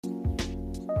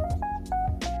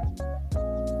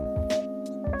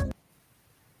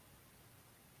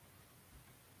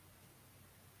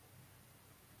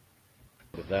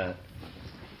that.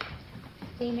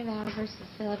 State of Nevada versus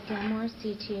Philip Gilmore,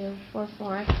 C2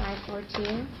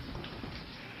 44542.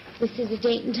 This is a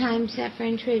date and time set for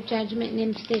entry of judgment and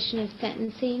imposition of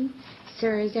sentencing.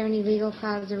 Sir, is there any legal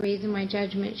cause or reason why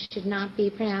judgment should not be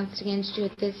pronounced against you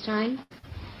at this time?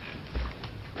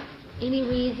 Any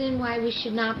reason why we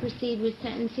should not proceed with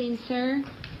sentencing, sir?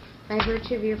 By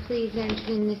virtue of your pleas entered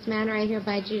in this matter, I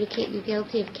hereby adjudicate you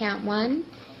guilty of count 1,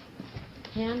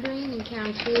 pandering, and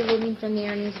count 2, living from the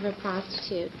earnings of a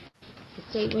prostitute. The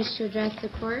state wish to address the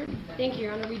court? Thank you,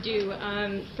 Your Honor. We do.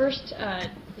 First,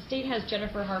 the state has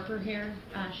Jennifer Harper here.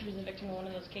 She was a victim of one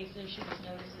of those cases. She was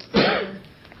known as a sister.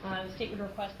 The state would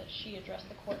request that she address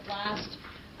the court last.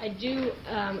 I do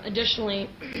additionally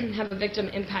have a victim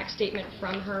impact statement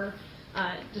from her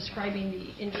describing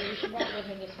the injury she brought with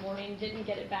her this morning. Didn't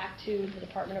get it back to the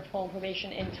Department of Parole and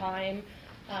Probation in time.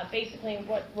 Basically,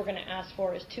 what we're going to ask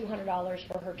for is $200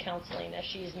 for her counseling, as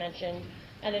she's mentioned,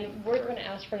 and then we're going to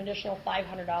ask for an additional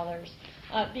 $500.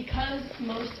 Because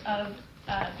most of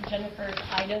Jennifer's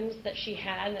items that she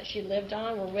had and that she lived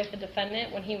on were with the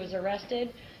defendant when he was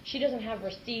arrested, she doesn't have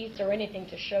receipts or anything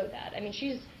to show that. I mean,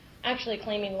 she's actually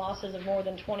claiming losses of more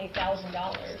than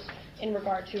 $20,000 in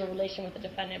regard to a relation with the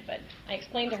defendant, but I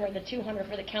explained to her the $200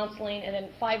 for the counseling and then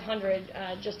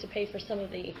 $500 just to pay for some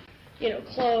of the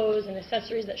clothes and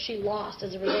accessories that she lost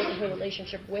as a result of her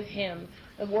relationship with him,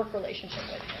 the work relationship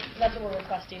with him. So that's what we're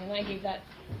requesting, and I gave that.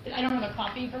 I don't have a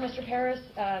copy for Mr. Paris.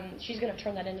 She's going to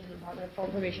turn that into the Department of Parole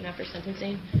and Probation after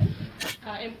sentencing,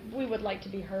 and we would like to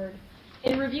be heard.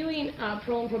 In reviewing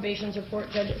Parole and Probation's report,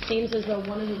 Judge, it seems as though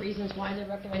one of the reasons why they're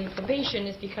recommending probation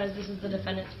is because this is the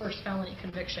defendant's first felony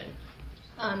conviction.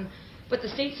 But the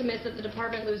state submits that the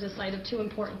department loses sight of two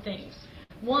important things.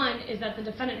 One is that the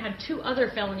defendant had 2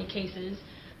 other felony cases,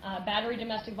 battery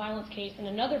domestic violence case and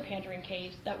another pandering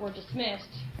case, that were dismissed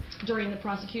during the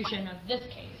prosecution of this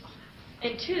case.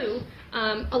 And 2,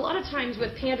 a lot of times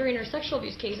with pandering or sexual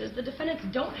abuse cases, the defendants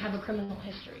don't have a criminal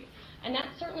history. And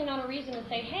that's certainly not a reason to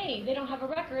say, hey, they don't have a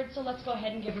record, so let's go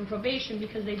ahead and give them probation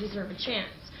because they deserve a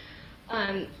chance.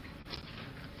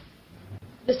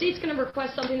 The state's going to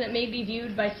request something that may be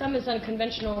viewed by some as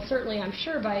unconventional, certainly I'm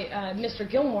sure by Mr.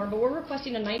 Gilmore, but we're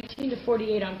requesting a 19 to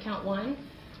 48 on count 1,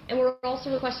 and we're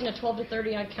also requesting a 12 to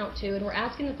 30 on count 2, and we're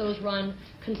asking that those run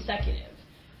consecutive.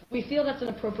 We feel that's an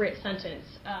appropriate sentence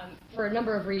for a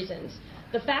number of reasons.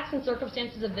 The facts and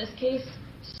circumstances of this case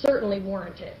certainly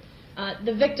warrant it.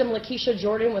 The victim, Lakeisha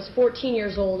Jordan, was 14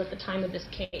 years old at the time of this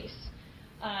case.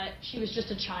 She was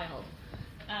just a child.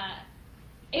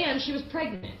 And she was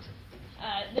pregnant.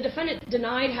 The defendant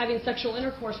denied having sexual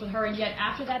intercourse with her, and yet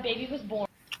after that baby was born...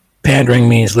 Pandering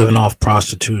means living off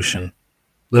prostitution.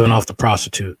 Living off the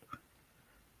prostitute.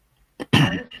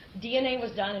 DNA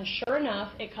was done, and sure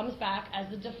enough, it comes back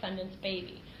as the defendant's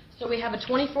baby. So we have a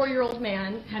 24-year-old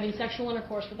man having sexual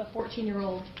intercourse with a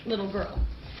 14-year-old little girl.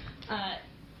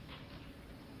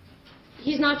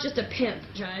 He's not just a pimp,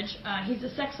 Judge. He's a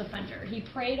sex offender. He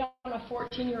preyed on a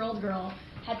 14-year-old girl,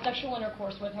 had sexual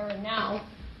intercourse with her, and now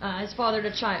has fathered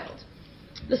a child.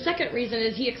 The second reason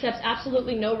is he accepts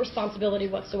absolutely no responsibility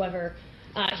whatsoever.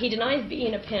 He denies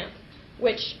being a pimp,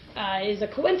 which is a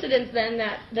coincidence then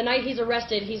that the night he's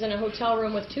arrested, he's in a hotel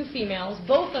room with 2 females,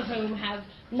 both of whom have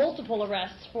multiple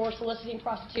arrests for soliciting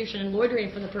prostitution and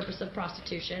loitering for the purpose of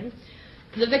prostitution.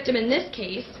 The victim in this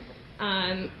case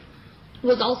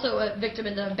was also a victim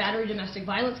in the battery domestic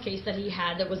violence case that he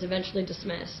had that was eventually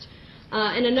dismissed.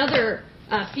 And another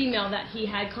female that he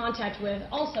had contact with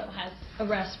also has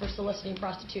arrests for soliciting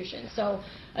prostitution. So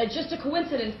just a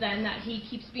coincidence then that he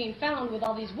keeps being found with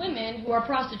all these women who are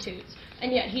prostitutes,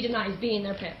 and yet he denies being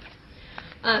their pimp.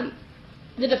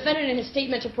 The defendant in his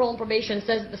statement to Parole and Probation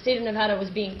says that the state of Nevada was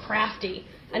being crafty,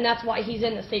 and that's why he's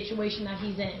in the situation that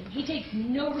he's in. He takes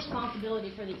no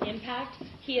responsibility for the impact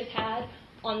he has had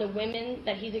on the women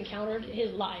that he's encountered in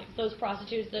his life, those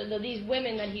prostitutes, these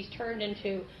women that he's turned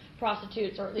into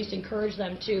prostitutes, or at least encouraged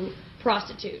them to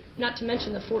prostitute, not to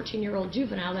mention the 14-year-old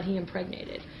juvenile that he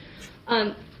impregnated.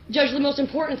 Judge, the most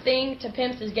important thing to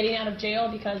pimps is getting out of jail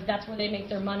because that's where they make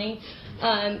their money.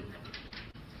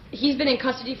 He's been in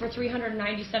custody for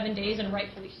 397 days, and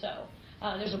rightfully so.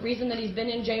 There's a reason that he's been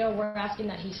in jail. We're asking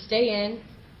that he stay in.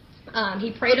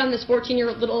 He preyed on this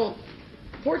 14-year-old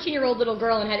little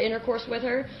girl and had intercourse with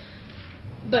her.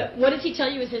 But what does he tell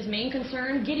you is his main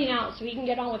concern? Getting out so he can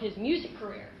get on with his music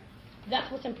career.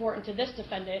 That's what's important to this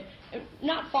defendant,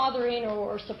 not fathering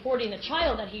or supporting the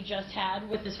child that he just had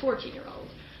with this 14-year-old.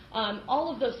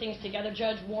 All of those things together,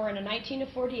 Judge, warrant a 19 to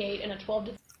 48 and a 12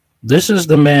 to... This is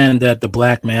the man that the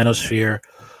Black Manosphere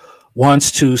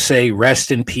wants to say rest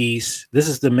in peace. This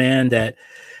is the man that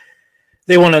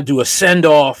They want to do a send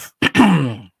off.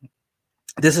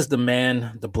 This is the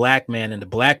man, the black man in the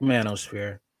black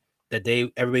manosphere that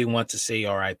everybody wants to say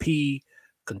R.I.P.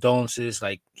 condolences,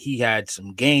 like he had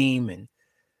some game,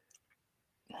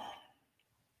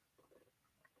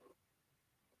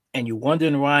 and you're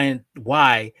wondering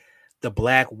why the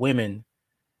black women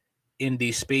in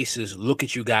these spaces look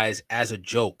at you guys as a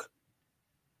joke.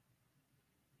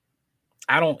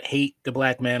 I don't hate the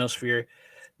black manosphere,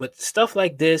 but stuff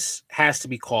like this has to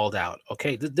be called out.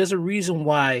 Okay, there's a reason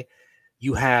why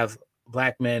you have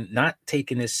black men not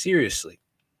taking this seriously.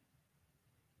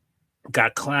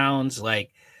 Got clowns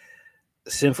like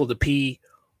Sinful to P,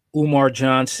 Umar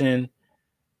Johnson,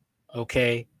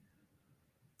 okay,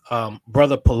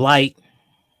 Brother Polite.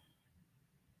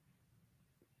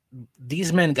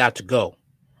 These men got to go.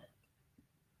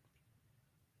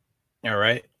 All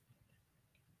right.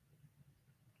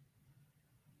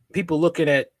 People looking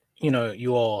at,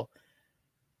 you all,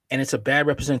 and it's a bad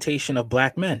representation of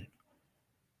black men.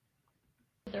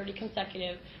 30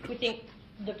 consecutive. We think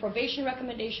the probation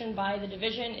recommendation by the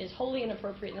division is wholly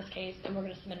inappropriate in this case, and we're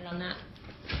going to submit it on that.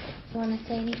 You want to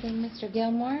say anything, Mr.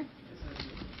 Gilmore?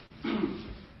 First,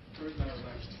 I would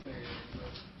like to say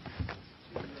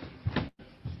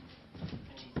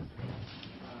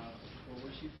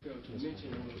what she failed to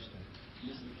mention was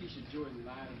Ms. Lakeisha Jordan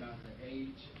lied about her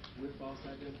age with false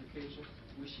identification,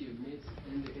 which she admits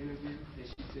in the interview that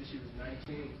she said she was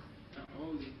 19. Not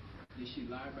only did she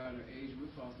lie about her age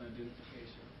with false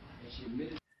identification, and she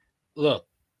admitted. Look,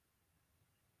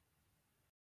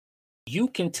 you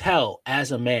can tell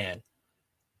as a man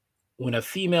when a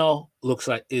female looks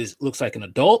like an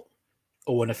adult,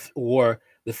 or or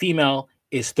the female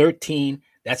is 13.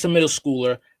 That's a middle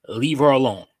schooler. Leave her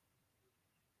alone.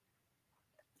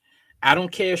 I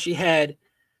don't care if she had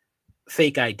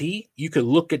fake ID. You could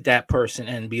look at that person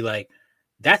and be like,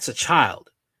 that's a child.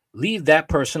 Leave that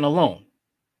person alone.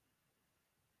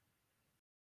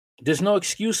 There's no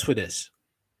excuse for this.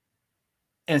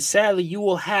 And sadly,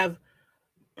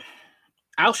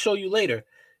 I'll show you later,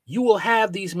 you will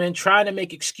have these men trying to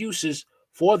make excuses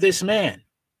for this man.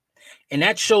 And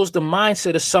that shows the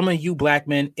mindset of some of you black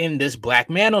men in this black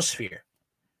manosphere.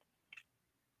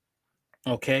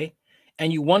 Okay?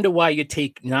 And you wonder why you're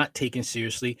not taken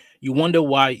seriously. You wonder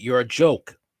why you're a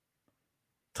joke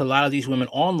to a lot of these women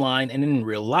online and in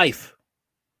real life.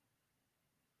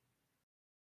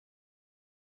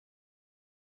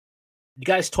 You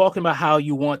guys talking about how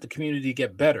you want the community to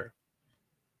get better.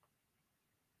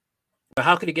 But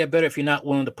how could it get better if you're not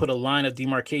willing to put a line of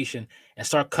demarcation and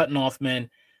start cutting off men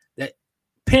that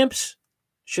pimps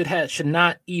should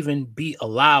not even be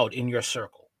allowed in your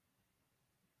circle?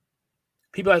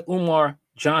 People like Umar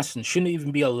Johnson shouldn't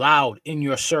even be allowed in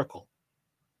your circle.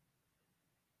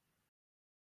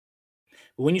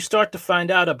 But when you start to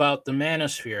find out about the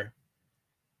manosphere,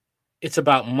 it's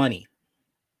about money.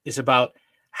 It's about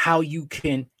how you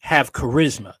can have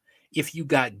charisma if you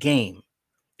got game.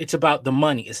 It's about the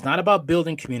money. It's not about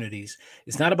building communities.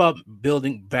 It's not about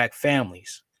building back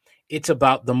families. It's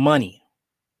about the money.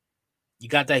 You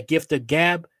got that gift of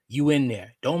gab, you in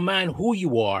there. Don't mind who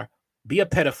you are. Be a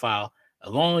pedophile.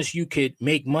 As long as you could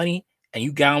make money and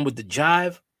you got on with the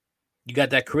jive, you got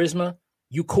that charisma,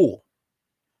 you cool.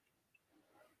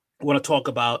 I want to talk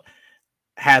about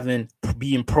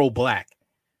being pro-black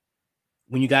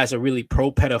when you guys are really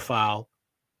pro-pedophile,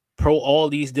 pro all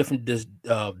these different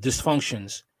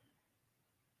dysfunctions,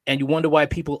 and you wonder why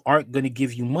people aren't going to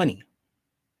give you money.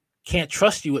 Can't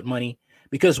trust you with money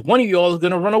because one of y'all is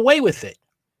going to run away with it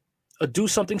or do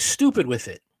something stupid with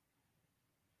it.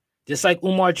 Just like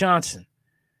Umar Johnson.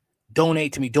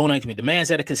 Donate to me. The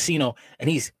man's at a casino and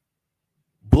he's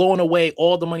blowing away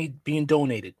all the money being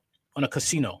donated on a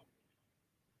casino,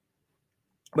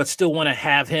 but still want to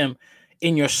have him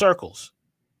in your circles.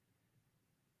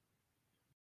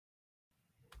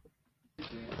 Ms.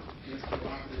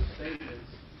 Walker's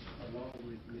statements, along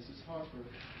with Mrs. Harper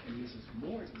and Mrs.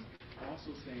 Morton,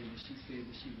 also saying that she said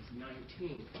that she was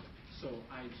 19. So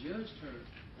I judged her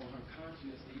on her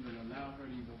consciousness to even allow her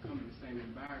to even come in the same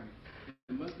environment.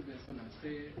 It must have been something I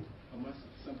said, or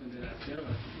something that I done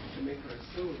to make her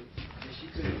assume that she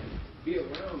couldn't be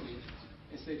around me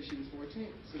and say that she was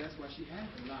 14. So that's why she had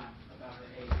to lie about her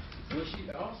age. What she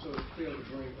also failed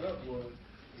to bring up was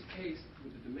the case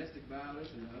with the domestic violence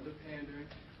and the other pandering,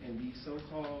 and these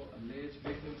so-called alleged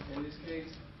victims in this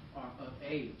case are of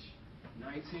age,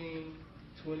 19,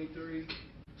 23,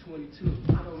 22.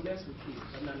 I don't mess with kids.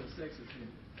 I'm not a sex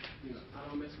offender. I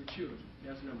don't mess with children.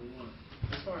 That's number one.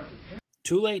 As far as the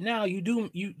Too late now. You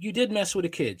did mess with a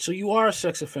kid, so you are a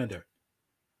sex offender.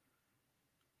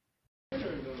 The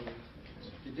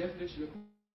definition of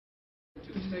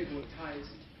to the state will entice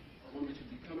a woman to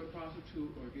become a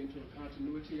prostitute or get into a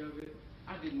continuity of it.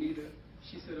 I did neither.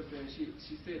 She said up there, and she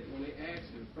said when they asked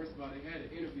her, first of all, they had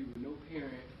an interview with no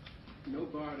parent, no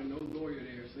guard, and no lawyer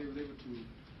there, so they were able to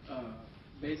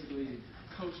basically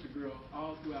coach the girl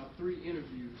all throughout 3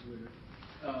 interviews with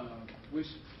her,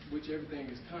 which everything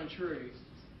is contrary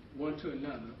one to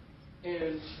another.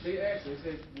 And they asked her, they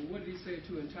said, well, what did he say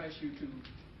to entice you to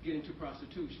get into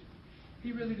prostitution?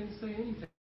 He really didn't say anything.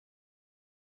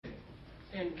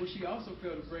 And what she also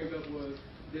failed to bring up was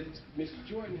that Mrs.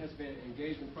 Jordan has been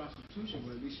engaged in prostitution,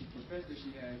 or at least she professed that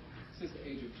she had, since the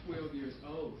age of 12 years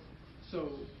old. So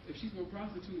if she's been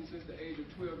prostituting since the age of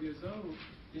 12 years old,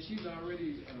 then she's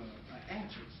already an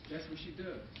actress. That's what she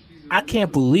does. I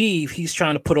can't believe he's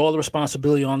trying to put all the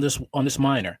responsibility on this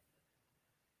minor.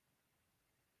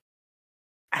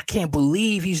 I can't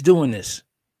believe he's doing this.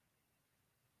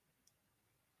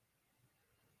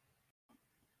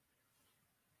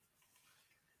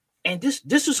 And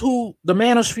this is who the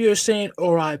manosphere is saying,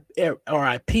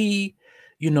 R.I.P.,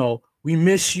 you know, we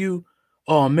miss you.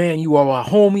 Oh, man, you are our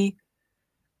homie.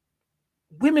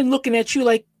 Women looking at you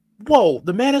like, whoa,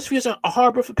 the manosphere is a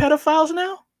harbor for pedophiles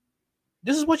now?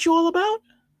 This is what you all about?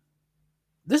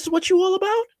 This is what you all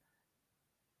about?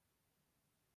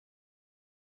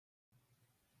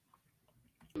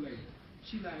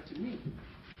 She lied to me.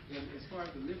 And as far as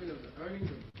the living of the earnings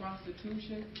of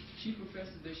prostitution, she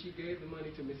professes that she gave the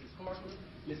money to Mrs. Harper.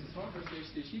 Mrs. Harper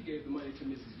says that she gave the money to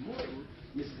Mrs. Morton.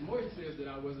 Mrs. Morton says that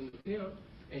I wasn't a pimp,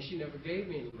 and she never gave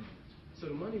me any money. So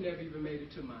the money never even made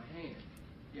it to my hand.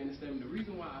 You understand? The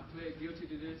reason why I pled guilty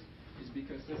to this is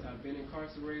because since I've been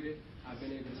incarcerated, I've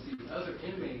been able to see other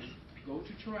inmates go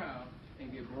to trial and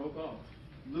get broke off,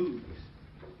 lose,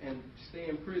 and stay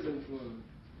in prison for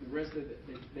the rest of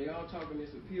the, they all talking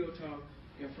this appeal talk.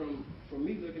 And from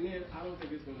me looking in, I don't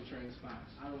think it's going to transpire.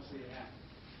 I don't see it happen.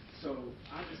 So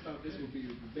I just thought this would be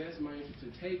the best money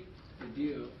to take the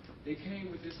deal. They came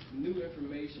with this new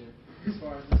information as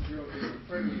far as this girl being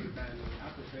impregnated by me. I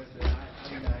profess that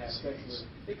I did not have sex with her.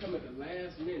 They come at the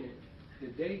last minute. The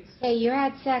dates. Hey, you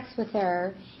had sex with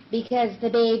her because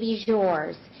the baby's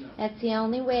yours. No. That's the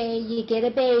only way you get a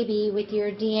baby with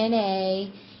your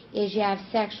DNA is you have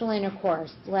sexual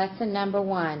intercourse. Lesson number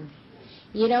 1.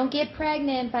 You don't get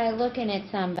pregnant by looking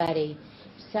at somebody.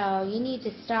 So you need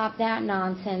to stop that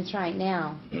nonsense right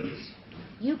now.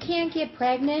 You can't get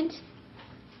pregnant?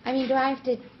 I mean, do I have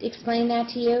to explain that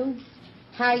to you?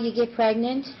 How you get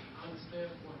pregnant? I understand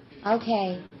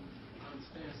Okay. I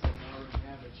understand since I already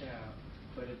have a child.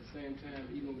 But at the same time,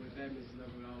 even with that, Mrs.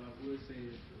 Levin, all I would say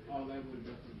is all that would have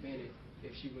been prevented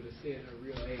if she would have said her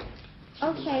real age.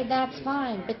 Okay, that's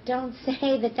fine. But don't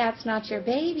say that that's not your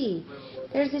baby.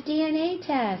 There's a DNA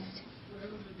test. Well,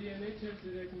 it was a DNA test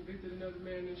that convicted another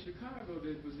man in Chicago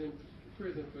that was in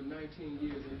prison for 19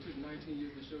 years, and it took 19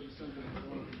 years to show that something was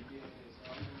wrong with the DNA.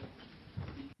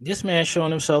 This man showing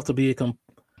himself to be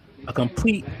a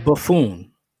complete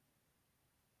buffoon.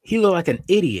 He looked like an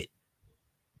idiot.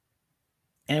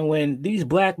 And when these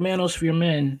black manosphere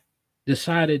men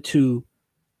decided to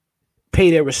pay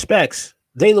their respects,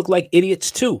 they look like idiots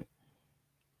too.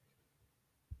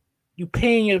 You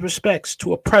paying your respects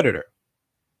to a predator.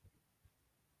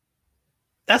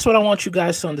 That's what I want you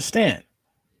guys to understand.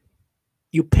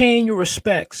 You paying your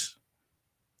respects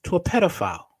to a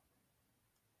pedophile.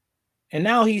 And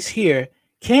now he's here,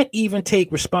 can't even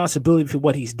take responsibility for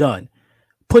what he's done,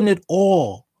 putting it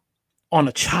all on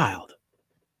a child.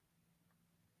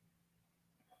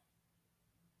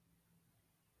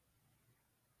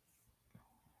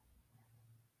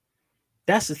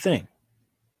 That's the thing.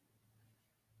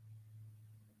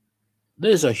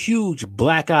 There's a huge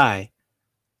black eye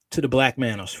to the black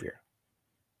manosphere.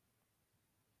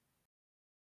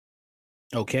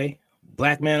 Okay?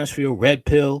 Black manosphere, red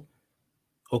pill.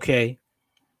 Okay?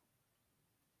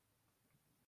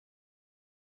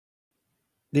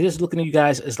 They're just looking at you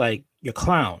guys as like you're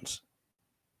clowns.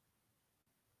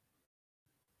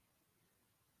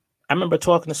 I remember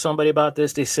talking to somebody about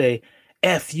this. They say,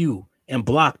 F you, and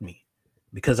blocked me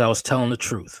because I was telling the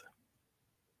truth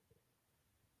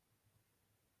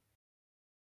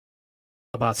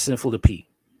about Sinful to Pete.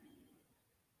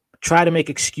 Try to make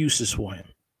excuses for him.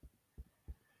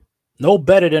 No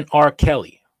better than R.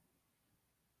 Kelly.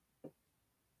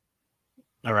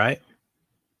 All right?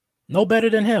 No better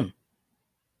than him.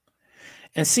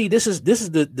 And see, this is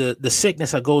the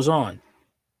sickness that goes on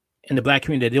in the black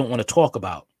community that they don't want to talk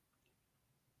about.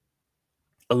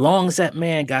 As long as that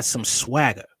man got some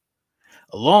swagger,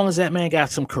 as long as that man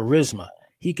got some charisma,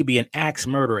 he could be an axe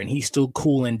murderer and he's still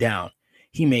cooling down.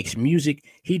 He makes music.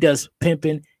 He does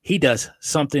pimping. He does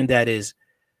something that is,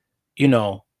 you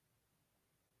know,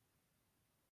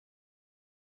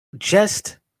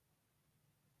 just,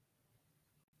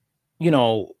 you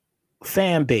know,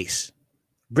 fan base.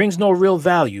 Brings no real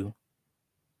value.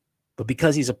 But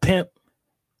because he's a pimp,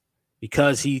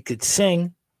 because he could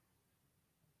sing,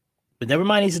 but never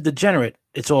mind, he's a degenerate,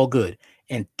 it's all good.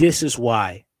 And this is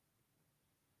why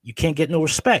you can't get no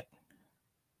respect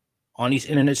on these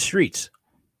internet streets.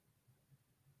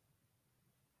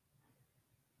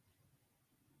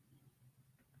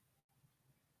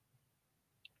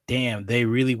 Damn, they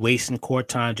really wasting court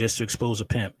time just to expose a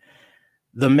pimp.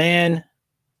 The man's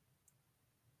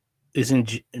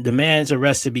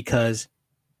arrested because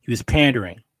he was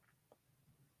pandering.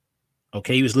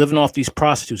 Okay, he was living off these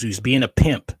prostitutes. He was being a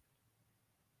pimp.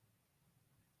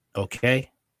 Okay.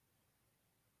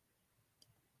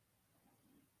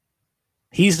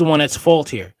 He's the one that's fault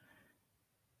here.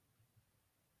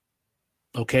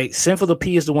 Okay, Sinful the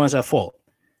P is the ones at fault.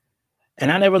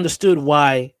 And I never understood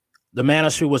why the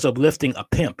manosphere was uplifting a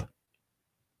pimp.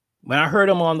 When I heard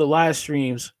him on the live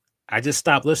streams, I just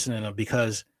stopped listening to him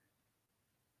because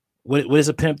what is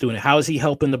a pimp doing? How is he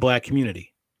helping the black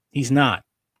community? He's not.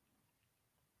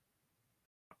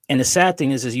 And the sad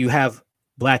thing is you have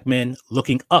black men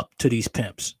looking up to these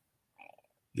pimps.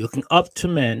 You're looking up to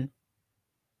men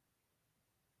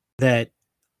that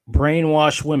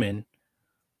brainwash women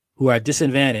who are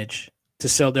disadvantaged to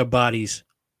sell their bodies,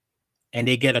 and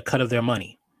they get a cut of their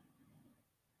money.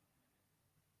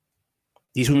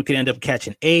 These women could end up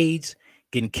catching AIDS,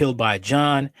 getting killed by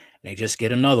John, and they just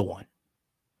get another one.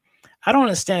 I don't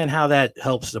understand how that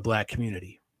helps the black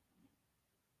community.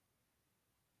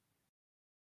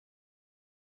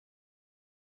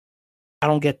 I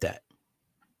don't get that.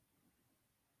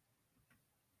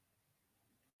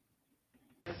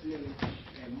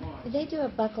 Did they do a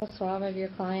buccal swab of your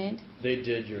client? They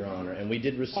did, Your Honor, and we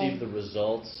did receive Okay. the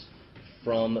results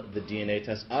from the DNA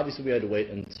test. Obviously, we had to wait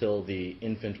until the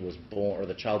infant was born, or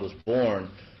the child was born,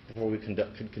 before we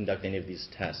could conduct any of these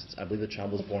tests. I believe the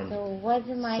child was born So it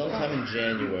wasn't like sometime in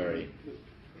January.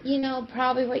 You know,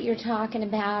 probably what you're talking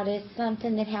about is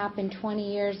something that happened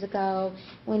 20 years ago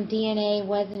when DNA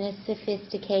wasn't as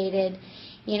sophisticated,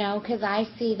 you know, because I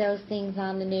see those things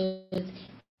on the news.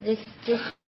 This is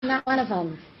not one of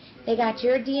them. They got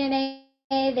your DNA,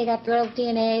 they got the girl's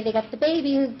DNA, they got the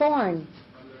baby who's born.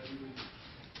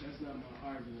 That's not my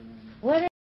argument. What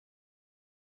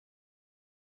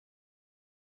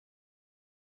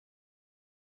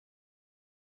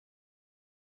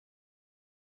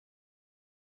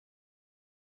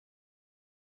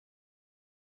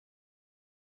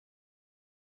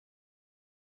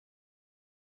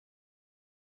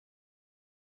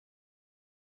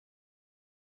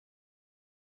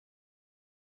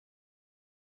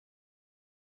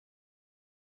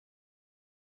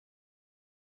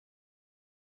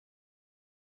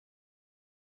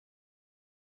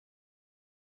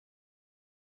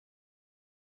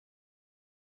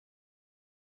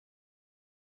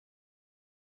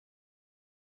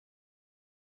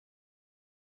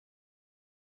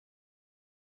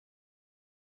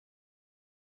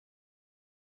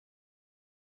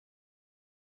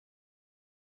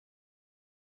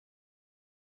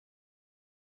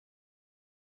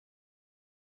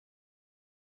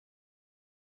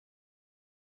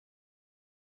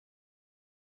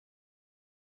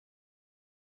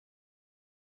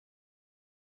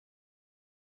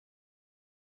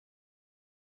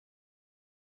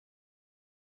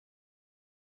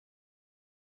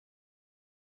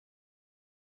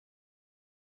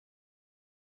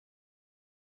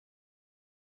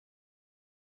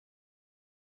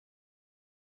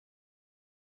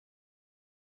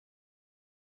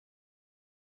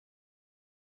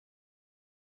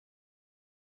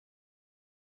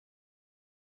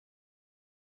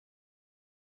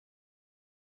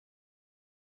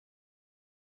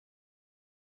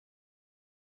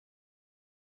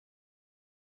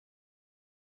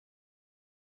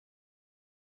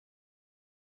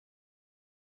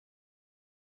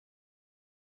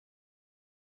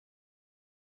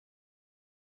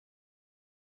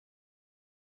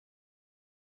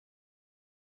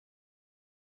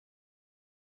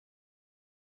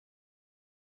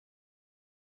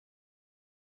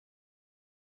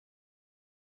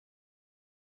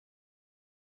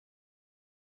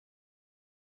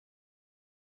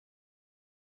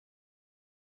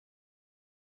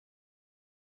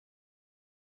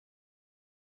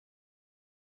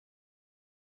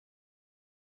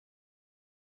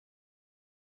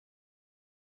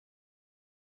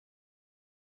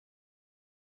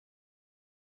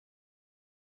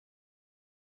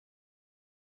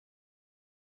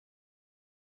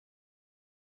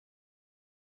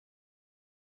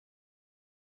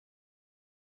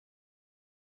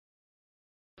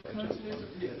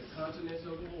continents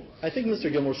of the world. I think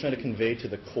Mr. Gilmore was trying to convey to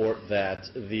the court that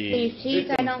the Chief, I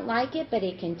victim, don't like it, but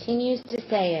he continues to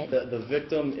say it. the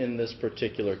victim in this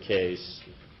particular case,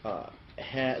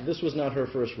 this was not her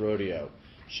first rodeo.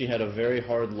 She had a very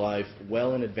hard life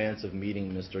well in advance of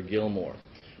meeting Mr. Gilmore.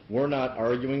 We're not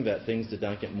arguing that things did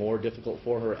not get more difficult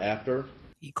for her after.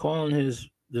 He calling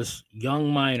this young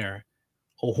minor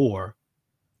a whore,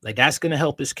 like that's going to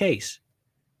help his case.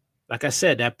 Like I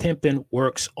said, that pimping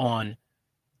works on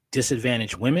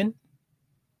disadvantaged women.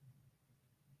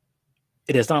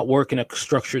 It does not work in a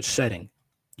structured setting.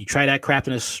 You try that crap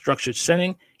in a structured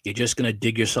setting, you're just going to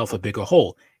dig yourself a bigger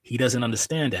hole. He doesn't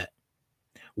understand that.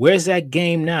 Where's that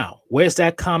game now? Where's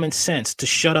that common sense to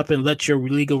shut up and let your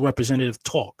legal representative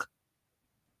talk?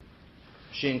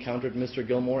 She encountered Mr.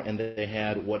 Gilmore, and they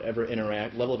had whatever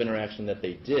level of interaction that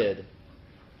they did.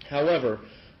 However,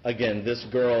 again, this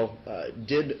girl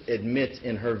did admit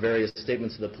in her various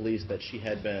statements to the police that she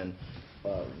had been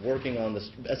working on this,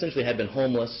 essentially had been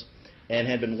homeless, and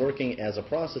had been working as a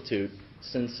prostitute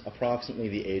since approximately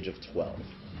the age of 12.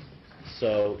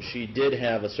 So she did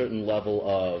have a certain level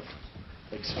of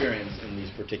experience in these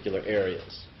particular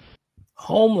areas.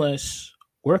 Homeless,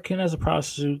 working as a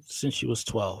prostitute since she was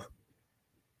 12.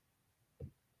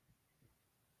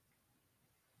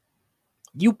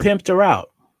 You pimped her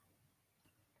out.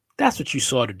 That's what you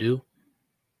saw to do.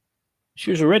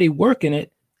 She was already working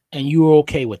it, and you were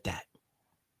okay with that.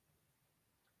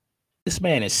 This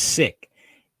man is sick.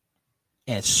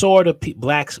 And so are the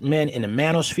black men in the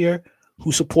manosphere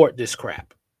who support this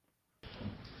crap.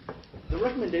 The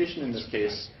recommendation in this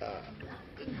case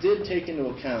did take into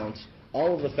account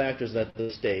all of the factors that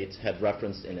the state had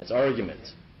referenced in its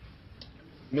argument.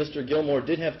 Mr. Gilmore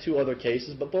did have 2 other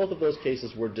cases, but both of those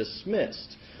cases were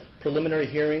dismissed. Preliminary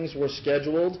hearings were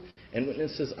scheduled, and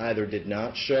witnesses either did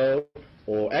not show,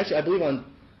 or actually I believe on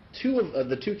 2 of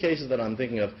the 2 cases that I'm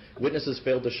thinking of, witnesses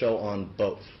failed to show on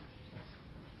both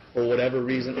for whatever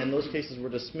reason, and those cases were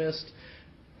dismissed.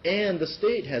 And the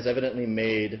state has evidently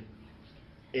made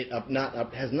it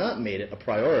has not made it a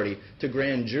priority to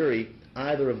grand jury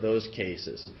either of those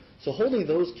cases. So holding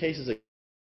those cases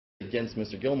against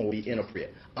Mr. Gilmore would be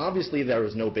inappropriate. Obviously, there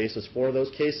was no basis for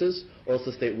those cases, or else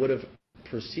the state would have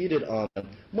proceeded on them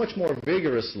much more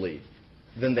vigorously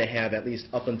than they have, at least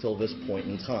up until this point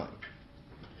in time.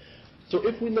 So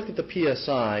if we look at the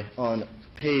PSI on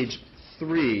page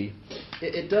 3,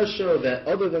 it does show that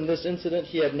other than this incident,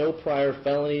 he had no prior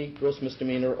felony, gross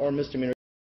misdemeanor, or misdemeanor.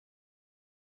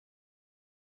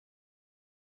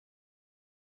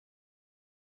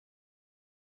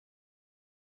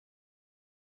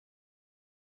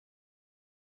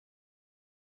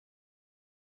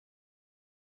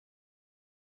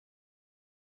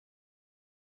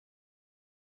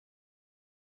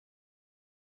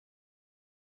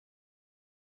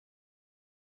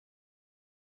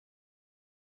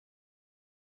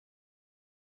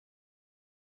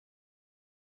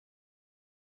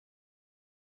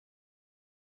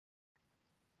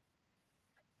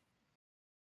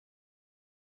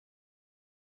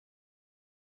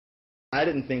 I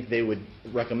didn't think they would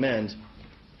recommend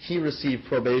he receive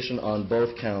probation on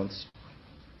both counts,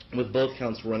 with both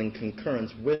counts running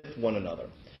concurrent with one another.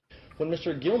 When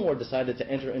Mr. Gilmore decided to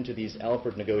enter into these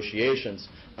Alford negotiations,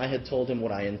 I had told him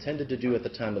what I intended to do at the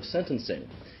time of sentencing,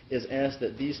 is ask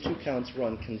that these 2 counts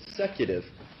run consecutive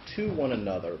to one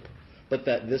another, but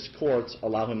that this court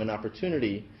allow him an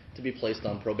opportunity to be placed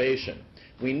on probation.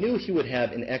 We knew he would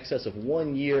have in excess of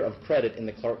 1 year of credit in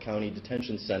the Clark County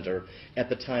Detention Center at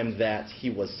the time that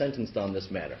he was sentenced on this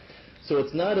matter. So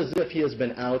it's not as if he has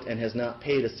been out and has not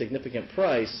paid a significant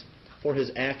price for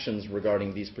his actions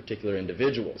regarding these particular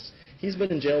individuals. He's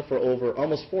been in jail for over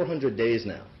almost 400 days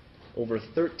now, over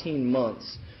 13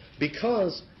 months,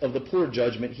 because of the poor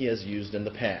judgment he has used in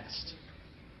the past.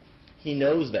 He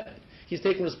knows that. He's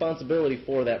taken responsibility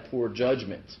for that poor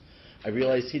judgment. I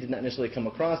realize he did not necessarily come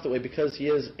across that way because he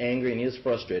is angry and he is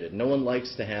frustrated. No one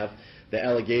likes to have the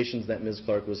allegations that Ms.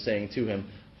 Clark was saying to him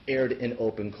aired in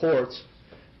open court,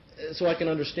 so I can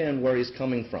understand where he's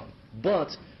coming from.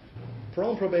 But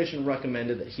parole and probation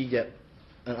recommended that he get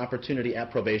an opportunity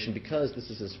at probation because this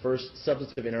is his first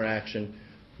substantive interaction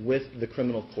with the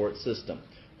criminal court system.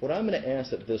 What I'm going to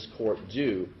ask that this court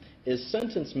do is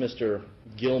sentence Mr.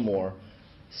 Gilmore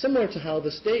similar to how the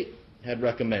state had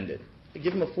recommended.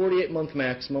 Give him a 48-month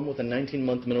maximum with a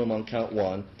 19-month minimum on count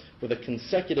 1, with a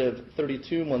consecutive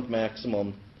 32-month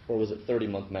maximum, or was it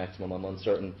 30-month maximum, I'm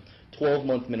uncertain,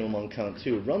 12-month minimum on count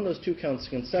 2. Run those 2 counts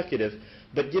consecutive,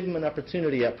 but give him an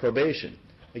opportunity at probation.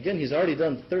 Again, he's already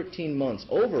done 13 months,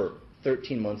 over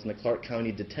 13 months in the Clark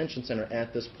County Detention Center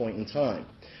at this point in time.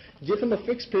 give him a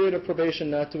fixed period of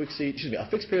probation not to exceed, a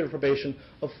fixed period of probation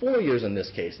of 4 years in this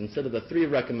case, instead of the 3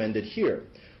 recommended here.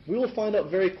 We will find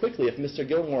out very quickly if Mr.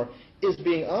 Gilmore is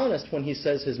being honest when he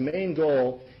says his main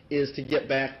goal is to get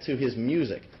back to his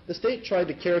music. The state tried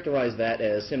to characterize that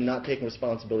as him not taking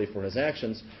responsibility for his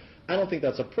actions. I don't think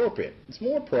that's appropriate. It's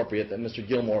more appropriate that Mr.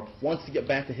 Gilmore wants to get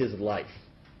back to his life.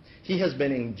 He has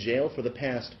been in jail for the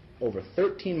past over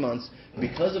 13 months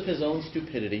because of his own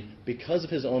stupidity, because of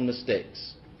his own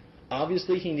mistakes.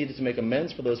 Obviously, he needed to make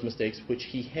amends for those mistakes, which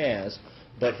he has,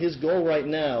 but his goal right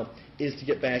now is to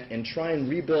get back and try and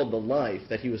rebuild the life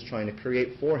that he was trying to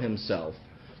create for himself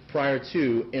prior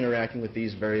to interacting with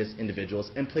these various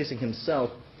individuals and placing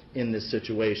himself in this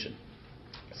situation.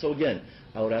 So again,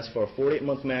 I would ask for a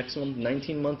 48-month maximum,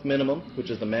 19-month minimum, which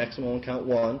is the maximum on count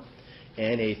 1,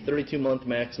 and a 32-month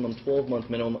maximum, 12-month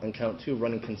minimum on count 2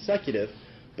 running consecutive,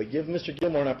 but give Mr.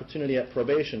 Gilmore an opportunity at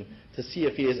probation to see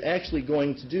if he is actually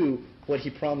going to do what he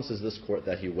promises this court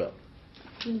that he will.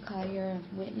 You can call your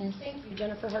witness. Thank you.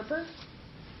 Jennifer Harper?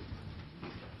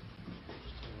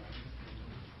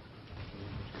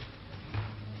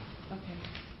 Okay.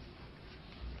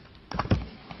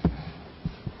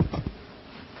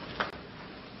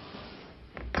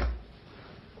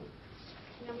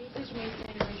 Now, will you please remain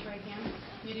standing and raise your right hand?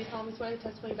 You do solemnly swear the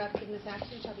testimony about to give in this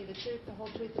action shall be the truth, the whole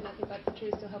truth, and nothing but the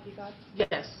truth, so help you God?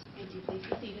 Yes. And you please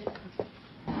be seated.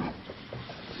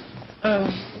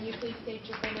 Can you please state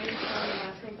your full name, spelling, and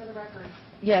last name for the record?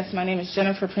 Yes, my name is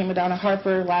Jennifer Prima Donna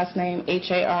Harper, last name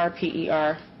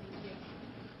Harper.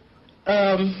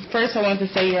 First, I want to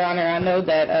say, Your Honor, I know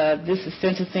that this is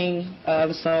sentencing,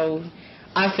 so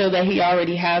I feel that he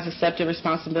already has accepted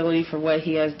responsibility for what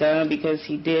he has done because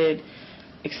he did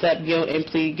accept guilt and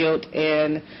plead guilt.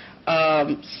 And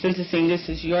sentencing, this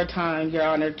is your time, Your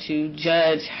Honor, to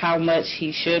judge how much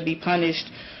he should be punished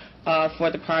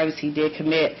for the crimes he did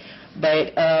commit.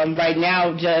 But right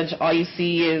now, Judge, all you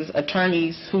see is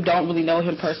attorneys who don't really know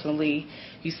him personally.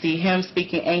 You see him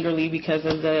speaking angrily because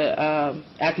of the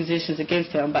accusations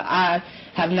against him. But I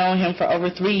have known him for over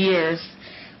 3 years.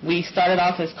 We started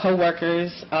off as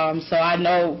co-workers, so I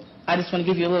know, I just want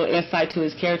to give you a little insight to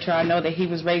his character. I know that he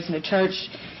was raised in the church.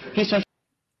 He's from...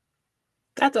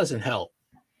 That doesn't help.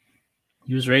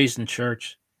 He was raised in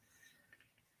church.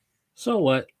 So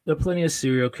what? There are plenty of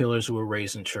serial killers who were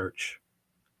raised in church.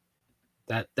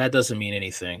 That doesn't mean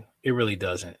anything. It really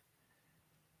doesn't.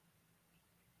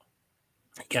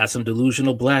 Got some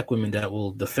delusional black women that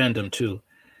will defend him too.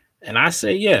 And I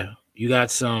say, yeah, you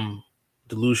got some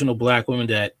delusional black women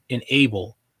that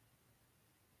enable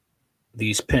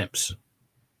these pimps.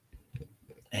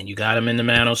 And you got them in the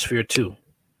manosphere too.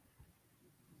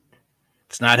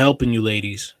 It's not helping you,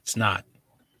 ladies. It's not.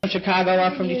 From Chicago,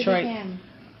 I'm from Detroit.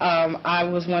 I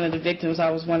was one of the victims.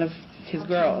 I was one of his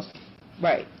girls.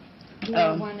 Right. You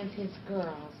were one of his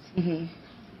girls. Mm-hmm.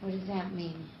 What does that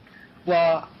mean?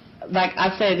 Well, like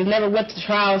I said, it never went to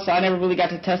trial, so I never really got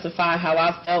to testify how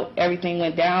I felt everything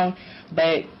went down.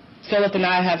 But Philip and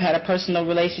I have had a personal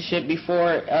relationship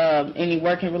before any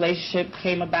working relationship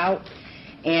came about.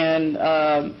 And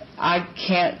I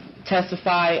can't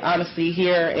testify honestly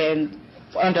here and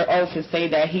under oath and say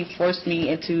that he forced me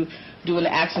into doing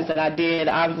the actions that I did.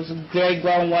 I was a very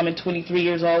grown woman, 23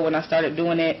 years old when I started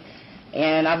doing it.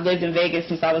 And I've lived in Vegas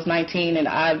since I was 19, and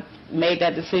I made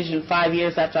that decision 5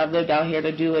 years after I've lived out here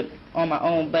to do it on my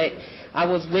own. But I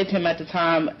was with him at the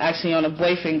time actually on a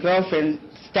boyfriend-girlfriend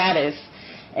status,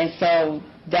 and so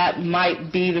that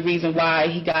might be the reason why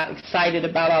he got excited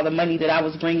about all the money that I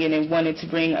was bringing and wanted to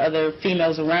bring other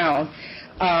females around.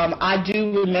 I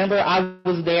do remember I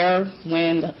was there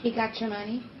when... He got your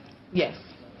money? Yes.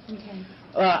 Okay.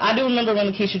 I do remember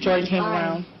when Lakeisha Jordan came Why?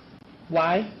 around.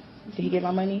 Why did he get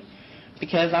my money?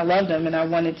 Because I loved him and I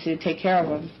wanted to take care of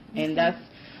him. And that's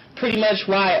pretty much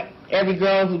why every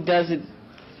girl who does it...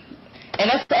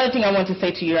 And that's the other thing I want to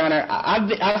say to you, Your Honor.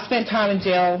 I've spent time in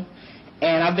jail,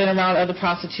 and I've been around other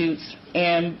prostitutes,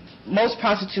 and most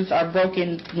prostitutes are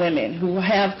broken women who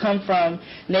have come from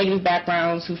negative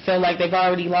backgrounds, who feel like they've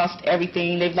already lost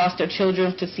everything. They've lost their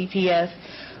children to CPS.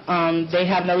 They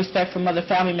have no respect for other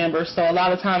family members. So a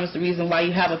lot of times the reason why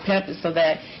you have a pimp is so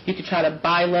that you can try to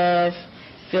buy love,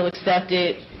 feel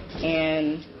accepted,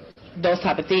 and those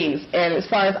type of things. And as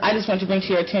far as, I just want to bring to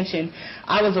your attention,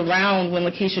 I was around when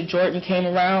Lakeisha Jordan came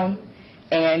around,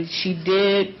 and she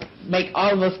did make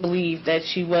all of us believe that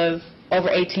she was over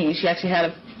 18. She actually had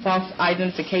a false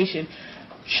identification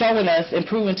showing us and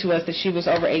proving to us that she was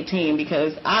over 18,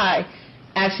 because I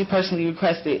actually personally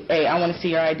requested, hey, I want to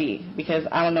see your ID, because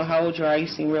I don't know how old you are. You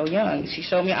seem real young. She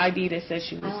showed me an ID that says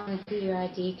she was... I want to see your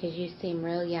ID because you seem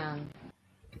real young.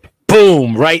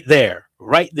 Boom, right there,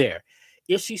 right there.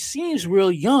 If she seems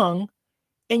real young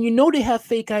and you know they have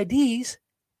fake IDs,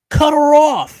 cut her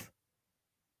off.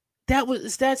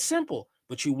 It's that simple.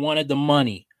 But you wanted the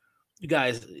money. You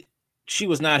guys, she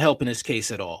was not helping this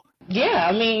case at all. Yeah,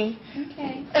 I mean,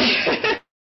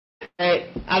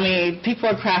 Okay. I mean, people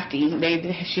are crafty.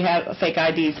 She had a fake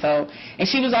ID, and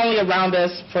she was only around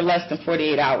us for less than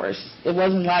 48 hours. It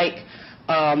wasn't like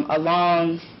a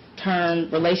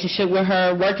long-term relationship with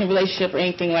her, working relationship or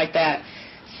anything like that.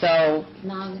 So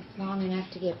Long enough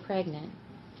to get pregnant.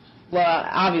 well,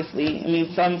 obviously, I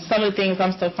mean, some of the things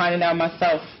I'm still finding out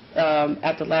myself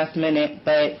at the last minute,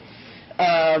 but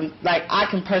like I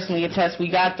can personally attest,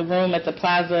 we got the room at the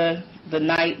plaza the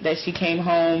night that she came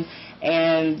home,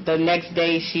 and the next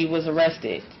day she was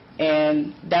arrested,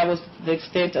 and that was the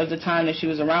extent of the time that she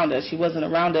was around us. She wasn't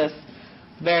around us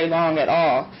very long at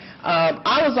all.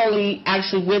 I was only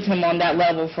actually with him on that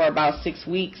level for about 6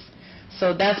 weeks,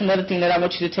 so that's another thing that I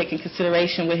want you to take in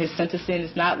consideration with his sentencing.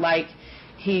 It's not like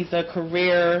he's a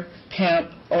career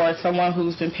pimp or someone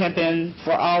who's been pimping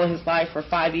for all of his life for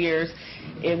 5 years.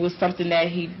 It was something that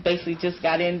he basically just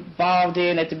got involved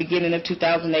in at the beginning of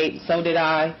 2008. So did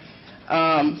I.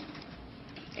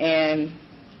 And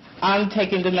I'm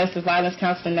taking domestic violence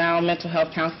counseling now, mental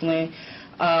health counseling.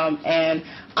 And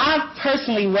I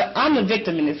personally, I'm the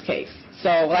victim in this case. So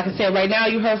like I said, right now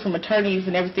you heard from attorneys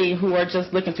and everything who are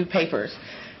just looking through papers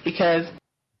because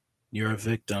You're a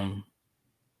victim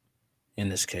in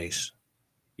this case,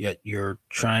 yet you're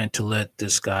trying to let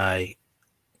this guy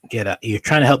get out. You're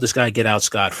trying to help this guy get out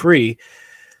scot-free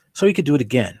so he could do it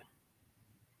again.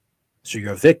 So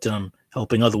you're a victim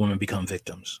helping other women become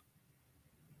victims.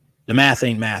 The math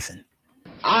ain't mathin'.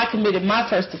 I committed my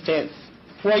first offense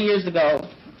 4 years ago,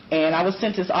 and I was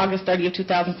sentenced August 30th,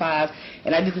 2005,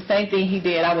 and I did the same thing he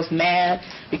did. I was mad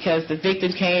because the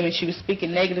victim came and she was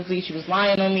speaking negatively. She was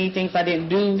lying on me, things I didn't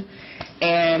do,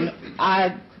 and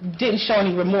I didn't show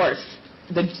any remorse.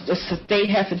 The state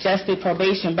had suggested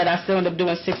probation, but I still ended up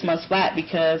doing 6 months flat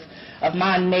because of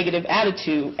my negative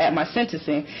attitude at my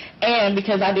sentencing and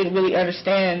because I didn't really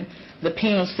understand the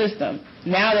penal system.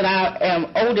 Now that I am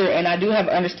older and I do have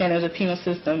an understanding of the penal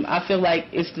system, I feel like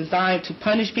it's designed to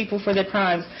punish people for their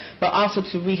crimes, but also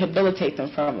to rehabilitate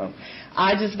them from them.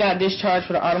 I just got discharged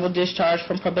for the honorable discharge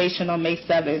from probation on May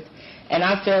 7th, and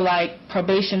I feel like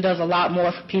probation does a lot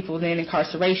more for people than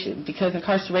incarceration, because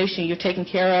incarceration you're taken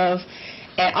care of,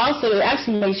 and also it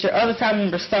actually makes your other family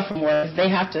members suffer more. They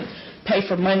have to pay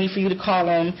for money for you to call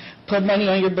them, put money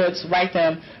on your books, write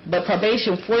them, but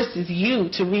probation forces you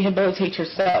to rehabilitate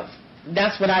yourself.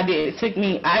 That's what I did. It took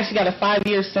me, I actually got a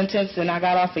 5-year sentence, and I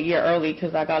got off a year early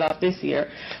because I got off this year.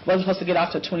 Wasn't supposed to get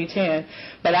off till 2010,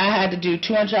 but I had to do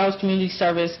 200 hours community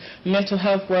service, mental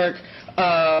health work,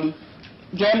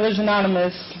 Gamblers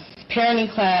Anonymous,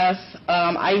 parenting class.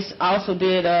 I also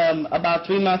did about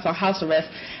 3 months on house arrest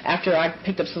after I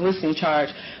picked up soliciting charge.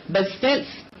 But since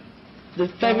the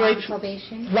February... While on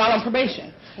probation? While on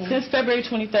probation. Okay. Since February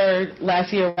 23rd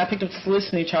last year, when I picked up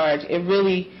soliciting charge, it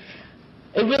really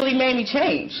made me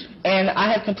change. And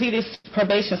I have completed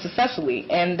probation successfully.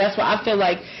 And that's why I feel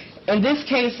like, in this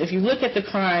case, if you look at the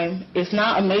crime, it's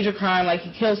not a major crime like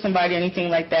he killed somebody or anything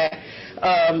like that.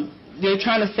 They're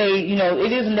trying to say, you know,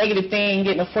 it is a negative thing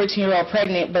getting a 14-year-old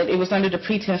pregnant, but it was under the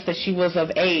pretense that she was of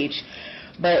age.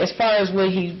 But as far as what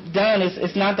he's done,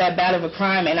 it's not that bad of a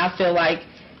crime. And I feel like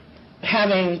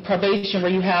having probation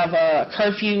where you have a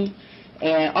curfew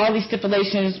and all these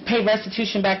stipulations, pay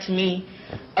restitution back to me,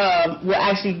 will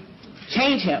actually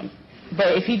change him.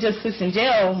 But if he just sits in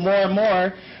jail more and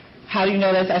more, how do you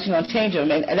know that's actually going to change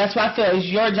him? And that's why I feel it's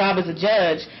your job as a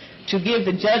judge to give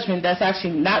the judgment that's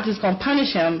actually not just going to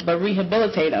punish him, but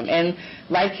rehabilitate him. And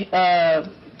like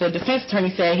the defense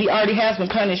attorney said, he already has been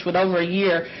punished with over a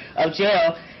year of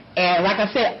jail. And like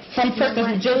I said, some person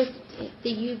who just...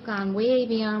 You've gone way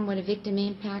beyond what a victim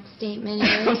impact statement is.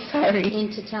 I'm sorry.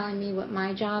 Into telling me what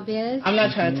my job is. I'm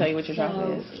not trying to tell you what your So,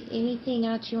 job is. anything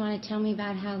else you want to tell me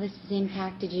about how this has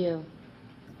impacted you?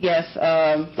 Yes,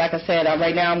 like I said,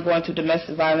 right now I'm going through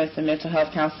domestic violence and mental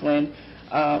health counseling.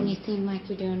 And you seem like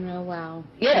you're doing real well.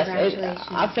 Yes, Congratulations.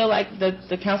 I feel like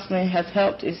the counseling has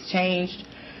helped, it's changed,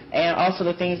 and also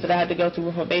the things that I had to go through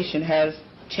with probation has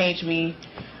changed me.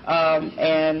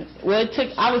 And well,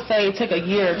 I would say it took a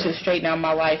year to straighten out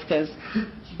my life, because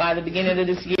by the beginning of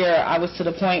this year, I was to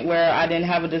the point where I didn't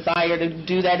have a desire to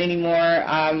do that anymore.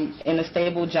 I'm in a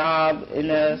stable job, in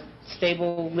a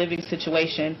stable living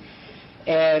situation,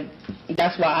 and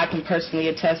that's why I can personally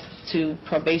attest to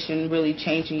probation really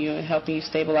changing you and helping you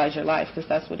stabilize your life, because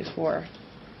that's what it's for.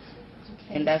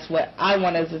 And that's what I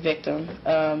want as a victim,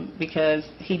 because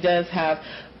he does have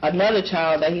another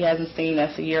child that he hasn't seen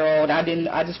that's a year old.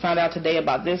 I just found out today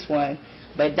about this one,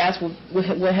 but that's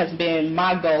what has been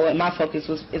my goal and my focus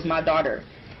is my daughter.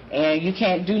 And you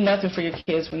can't do nothing for your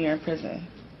kids when you're in prison.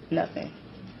 Nothing.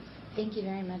 Thank you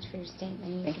very much for your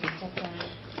statement. You can step down.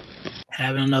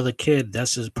 Having another kid,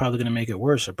 that's just probably going to make it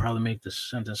worse. It'll probably make the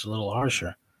sentence a little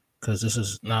harsher because this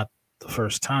is not the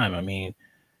first time. I mean,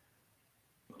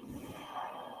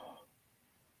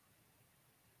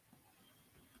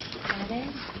 Got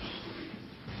it?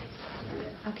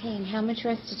 Okay, and how much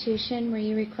restitution were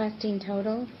you requesting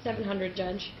total? 700,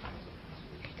 Judge.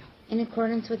 In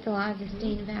accordance with the law of the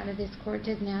state of Nevada, this court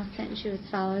does now sentence you as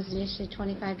follows. Initially,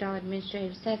 $25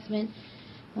 administrative assessment,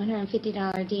 $150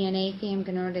 DNA fee. I'm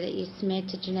going to order that you submit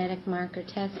to genetic marker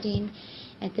testing.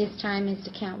 At this time, as to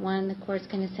count one, the court's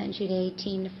going to sentence you to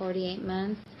 18 to 48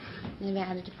 months.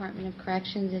 Nevada Department of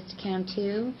Corrections is to count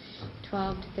two,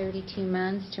 12 to 32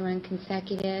 months to run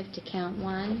consecutive to count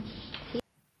one.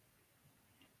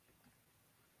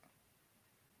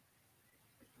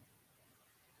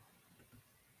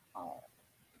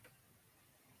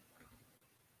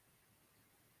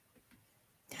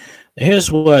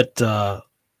 here's what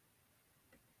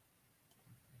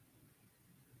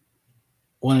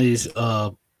one of these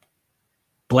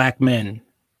black men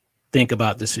think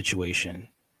about the situation.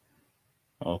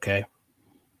 Okay.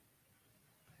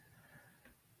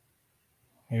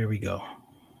 Here we go.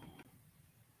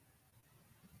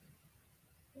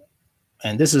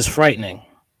 And this is frightening,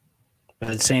 but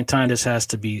at the same time, this has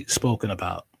to be spoken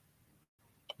about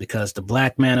because the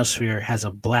black manosphere has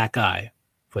a black eye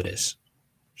for this.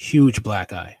 Huge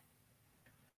black eye.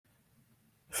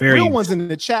 Very real ones in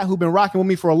the chat who've been rocking with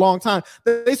me for a long time.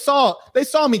 They saw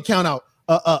me count out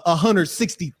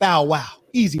 160 thou wow,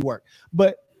 easy work.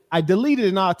 But I deleted it,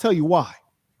 and I'll tell you why.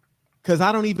 Because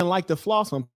I don't even like to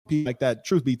floss on people like that.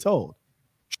 Truth be told,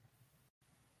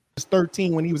 he was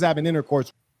 13 when he was having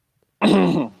intercourse.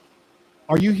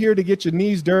 Are you here to get your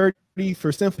knees dirty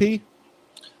for Simp?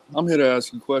 I'm here to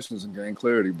ask you questions and gain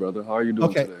clarity, brother. How are you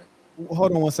doing today?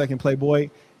 Hold on one second, Playboy.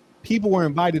 People were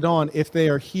invited on if they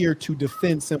are here to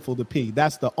defend Sinful to P.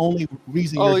 That's the only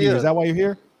reason you're here. Is that why you're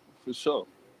here? For sure.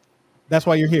 That's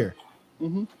why you're here.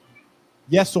 Mm-hmm.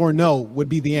 Yes or no would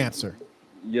be the answer.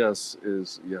 Yes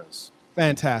is yes.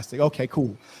 Fantastic. Okay,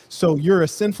 cool. So you're a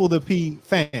Sinful to P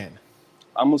fan.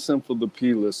 I'm a Sinful to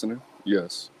P listener.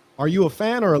 Yes. Are you a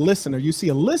fan or a listener? You see,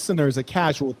 a listener is a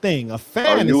casual thing. A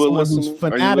fan is someone who's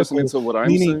fanatical. Are you listening to what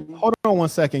I'm saying? Hold on one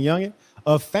second, youngin.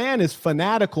 A fan is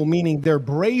fanatical, meaning they're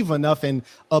brave enough and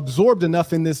absorbed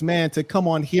enough in this man to come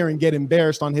on here and get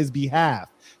embarrassed on his behalf.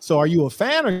 So are you a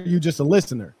fan or are you just a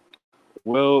listener?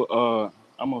 Well,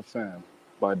 I'm a fan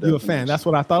by definition. You're a fan. That's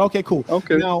what I thought. Okay, cool.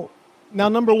 Okay. Now,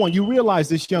 number one, you realize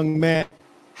this young man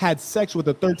had sex with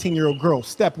a 13-year-old girl.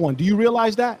 Step one. Do you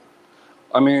realize that?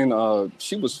 I mean,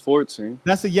 she was 14.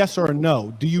 That's a yes or a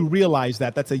no. Do you realize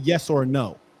that? That's a yes or a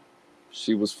no.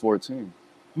 She was 14.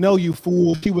 No, you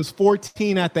fool. She was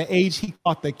 14 at the age he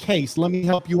caught the case. Let me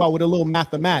help you out with a little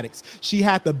mathematics. She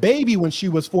had the baby when she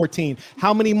was 14.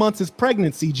 How many months is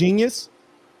pregnancy, genius?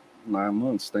 9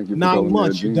 months. Thank you for 9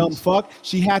 months, you dumb fuck.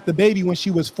 She had the baby when she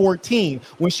was 14.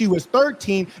 When she was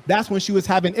 13, that's when she was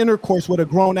having intercourse with a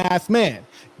grown-ass man.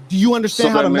 Do you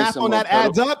understand how the math on that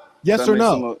adds up? Yes or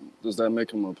no? Does that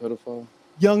make him a pedophile?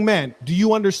 Young man, do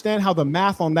you understand how the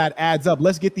math on that adds up?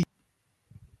 Let's get the...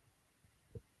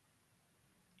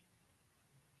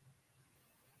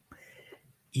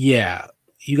 Yeah,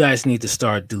 you guys need to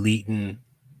start deleting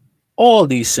all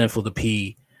these Sinful to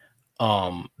P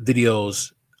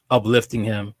videos uplifting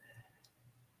him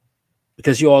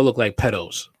because you all look like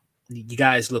pedos. You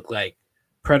guys look like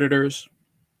predators.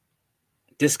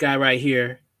 This guy right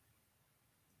here,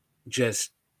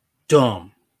 just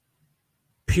dumb,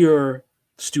 pure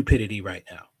stupidity right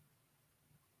now.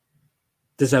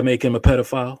 Does that make him a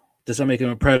pedophile? Does that make him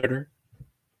a predator?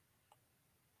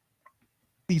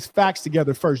 These facts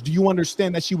together first. Do you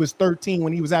understand that she was 13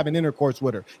 when he was having intercourse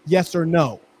with her? Yes or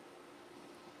no?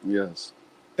 Yes.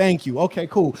 Thank you. Okay,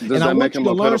 cool. Does and that I want you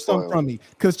to learn something from me.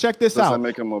 Because check this out. Does that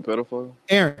make him a pedophile?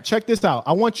 Aaron, check this out.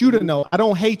 I want you to know I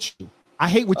don't hate you. I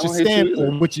hate what you stand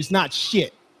for, which is not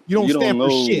shit. You don't stand for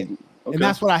shit. Okay. And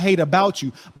that's what I hate about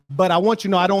you. But I want you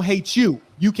to know I don't hate you.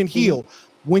 You can heal.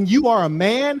 When you are a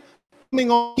man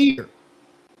coming on here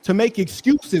to make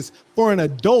excuses for an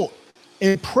adult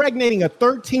impregnating a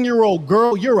 13-year-old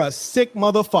girl, you're a sick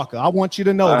motherfucker. I want you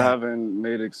to know that. I haven't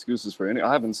made excuses for any.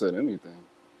 I haven't said anything.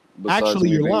 besides Actually,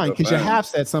 me you're being lying a because you fan. have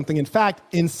said something. In fact,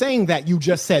 in saying that, you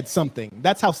just said something.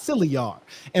 That's how silly you are.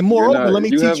 And You're moreover, not, let me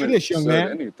you teach you haven't this, young said man.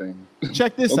 anything.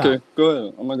 Check this Okay, out. go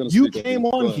ahead. I'm not gonna You speak over came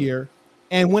you. Go on ahead. here,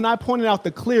 and when I pointed out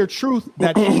the clear truth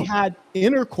that she had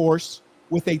intercourse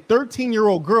with a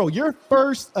 13-year-old girl, your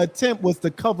first attempt was to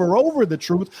cover over the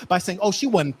truth by saying, oh, she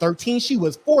wasn't 13, she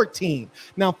was 14.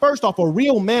 Now, first off, a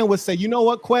real man would say, you know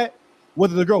what, Quet?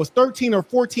 Whether the girl was 13 or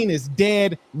 14 is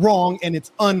dead wrong and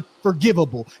it's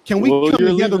unforgivable. Can we Well, come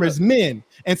you're together leaving as men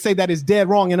and say that is dead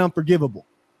wrong and unforgivable?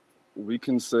 We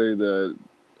can say that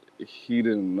he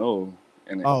didn't know,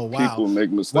 and Oh, wow. people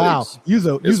make mistakes. Wow. You's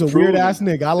a weird ass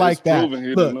nigga. I like it's that. Proven he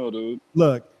Look, didn't know, dude.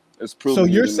 look. It's proven. So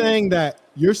he you're didn't know. saying that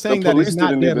The it's police not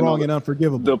didn't dead even know wrong that. and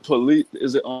unforgivable. The police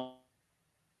is it on?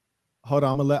 Hold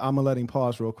on, I'm gonna let him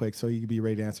pause real quick so you can be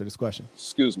ready to answer this question.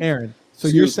 Excuse me, Aaron. So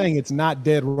Excuse you're me. saying it's not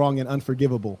dead wrong and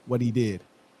unforgivable what he did?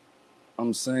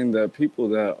 I'm saying that people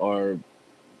that are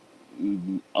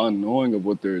unknowing of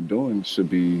what they're doing should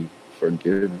be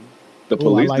forgiven. The Ooh, I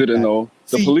police like didn't that. know.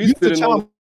 The See, police you's a didn't child know.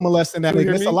 molesting that Can you nigga.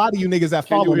 hear There's a me? lot of you niggas that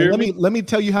Can you follow me. hear Let me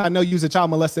tell you how I know you's a child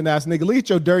molesting ass nigga. Leave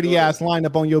your dirty ass line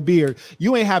up on your beard.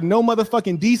 You ain't have no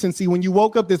motherfucking decency when you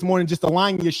woke up this morning just to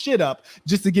line your shit up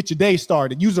just to get your day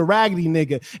started. You's a raggedy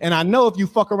nigga. And I know if you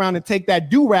fuck around and take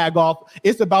that do-rag off,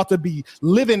 it's about to be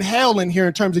living hell in here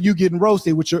in terms of you getting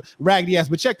roasted with your raggedy ass.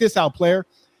 But check this out, player.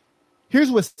 Here's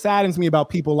what saddens me about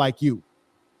people like you.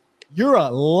 You're a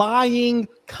lying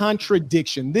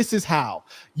contradiction. This is how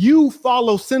you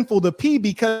follow Sinful the P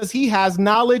because he has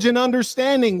knowledge and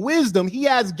understanding, wisdom. He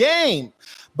has game.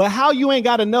 But how you ain't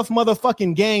got enough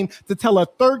motherfucking game to tell a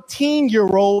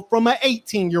 13-year-old from an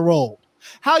 18-year-old?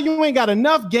 How you ain't got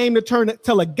enough game to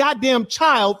tell a goddamn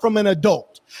child from an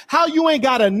adult? How you ain't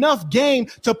got enough game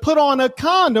to put on a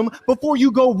condom before you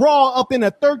go raw up in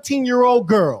a 13-year-old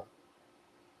girl?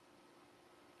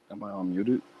 Am I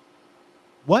unmuted?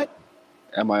 What?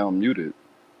 Am I unmuted?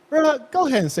 Bruh, go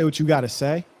ahead and say what you got to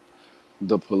say.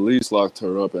 The police locked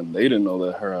her up, and they didn't know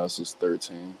that her ass was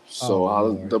 13. So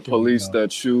Lord, the here we police go.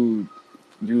 that you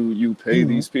pay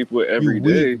these people every you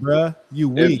day. weak, bruh.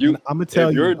 You If weak. you, I'm gonna tell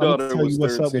if you. your I'm gonna daughter tell was you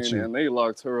what's up with 13 you. and they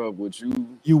locked her up, would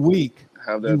you You weak.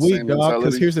 have You that weak, same dog. Because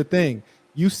mentality? here's the thing.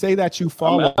 You say that you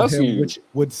follow asking him, you. which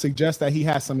would suggest that he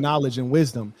has some knowledge and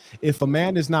wisdom. If a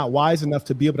man is not wise enough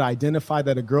to be able to identify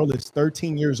that a girl is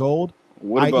 13 years old,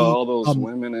 What about i.e., all those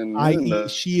women and men i.e., that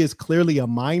she is clearly a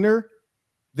minor,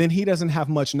 then he doesn't have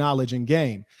much knowledge and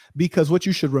game. Because what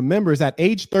you should remember is at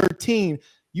age 13,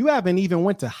 you haven't even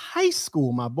went to high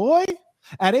school, my boy.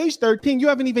 At age 13, you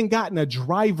haven't even gotten a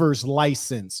driver's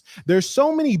license. There's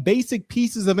so many basic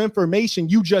pieces of information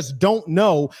you just don't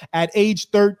know at age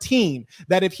 13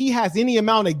 that if he has any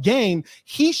amount of game,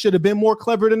 he should have been more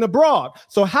clever than the broad.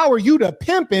 So how are you the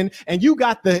pimping and you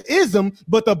got the ism,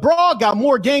 but the broad got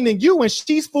more game than you and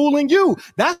she's fooling you?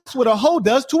 That's what a hoe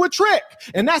does to a trick.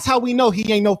 And that's how we know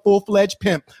he ain't no full-fledged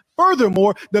pimp.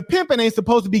 Furthermore, the pimping ain't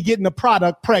supposed to be getting the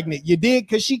product pregnant. You dig?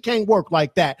 Because she can't work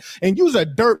like that. And you's a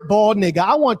dirtball nigga.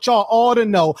 I want y'all all to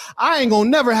know I ain't gonna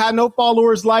never have no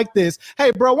followers like this. Hey,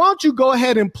 bro, why don't you go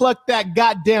ahead and pluck that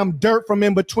goddamn dirt from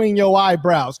in between your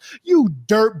eyebrows? You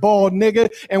dirtball nigga.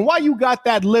 And why you got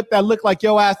that lip that look like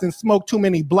your ass and smoked too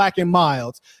many Black and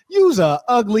Milds? You's a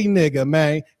ugly nigga,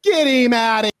 man. Get him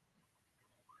out of here.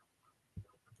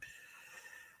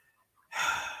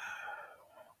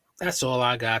 That's all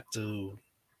I got to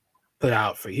put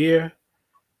out for here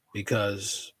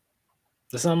because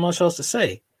there's not much else to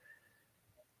say.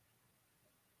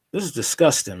 This is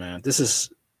disgusting, man. This is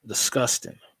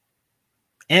disgusting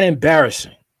and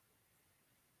embarrassing.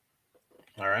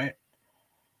 All right.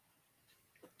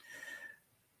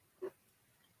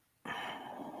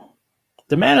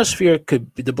 The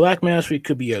Black Manosphere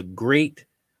could be a great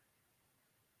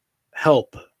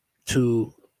help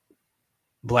to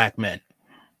Black men.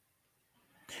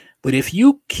 But if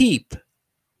you keep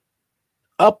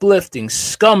uplifting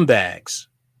scumbags,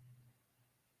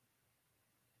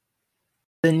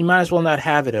 then you might as well not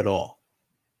have it at all.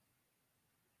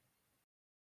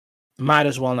 Might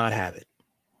as well not have it.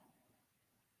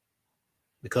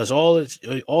 Because all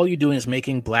you're doing is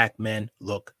making Black men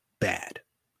look bad.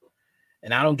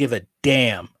 And I don't give a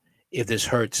damn if this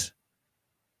hurts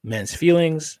men's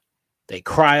feelings. They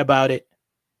cry about it.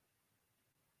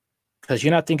 Because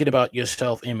you're not thinking about your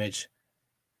self-image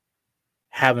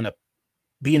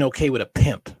being okay with a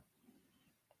pimp.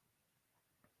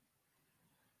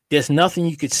 There's nothing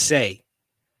you could say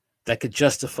that could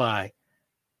justify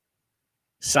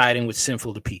siding with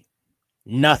Sinful to Pete.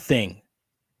 Nothing.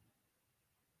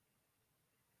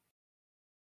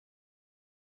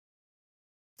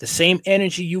 The same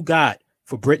energy you got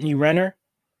for Brittany Renner,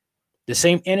 The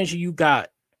same energy you got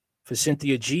for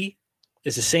Cynthia G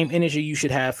is the same energy you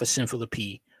should have for Sinful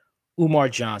P, Umar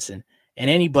Johnson, and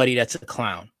anybody that's a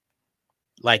clown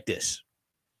like this.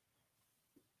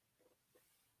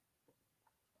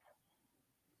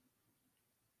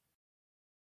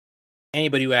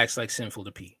 Anybody who acts like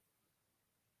Sinful P.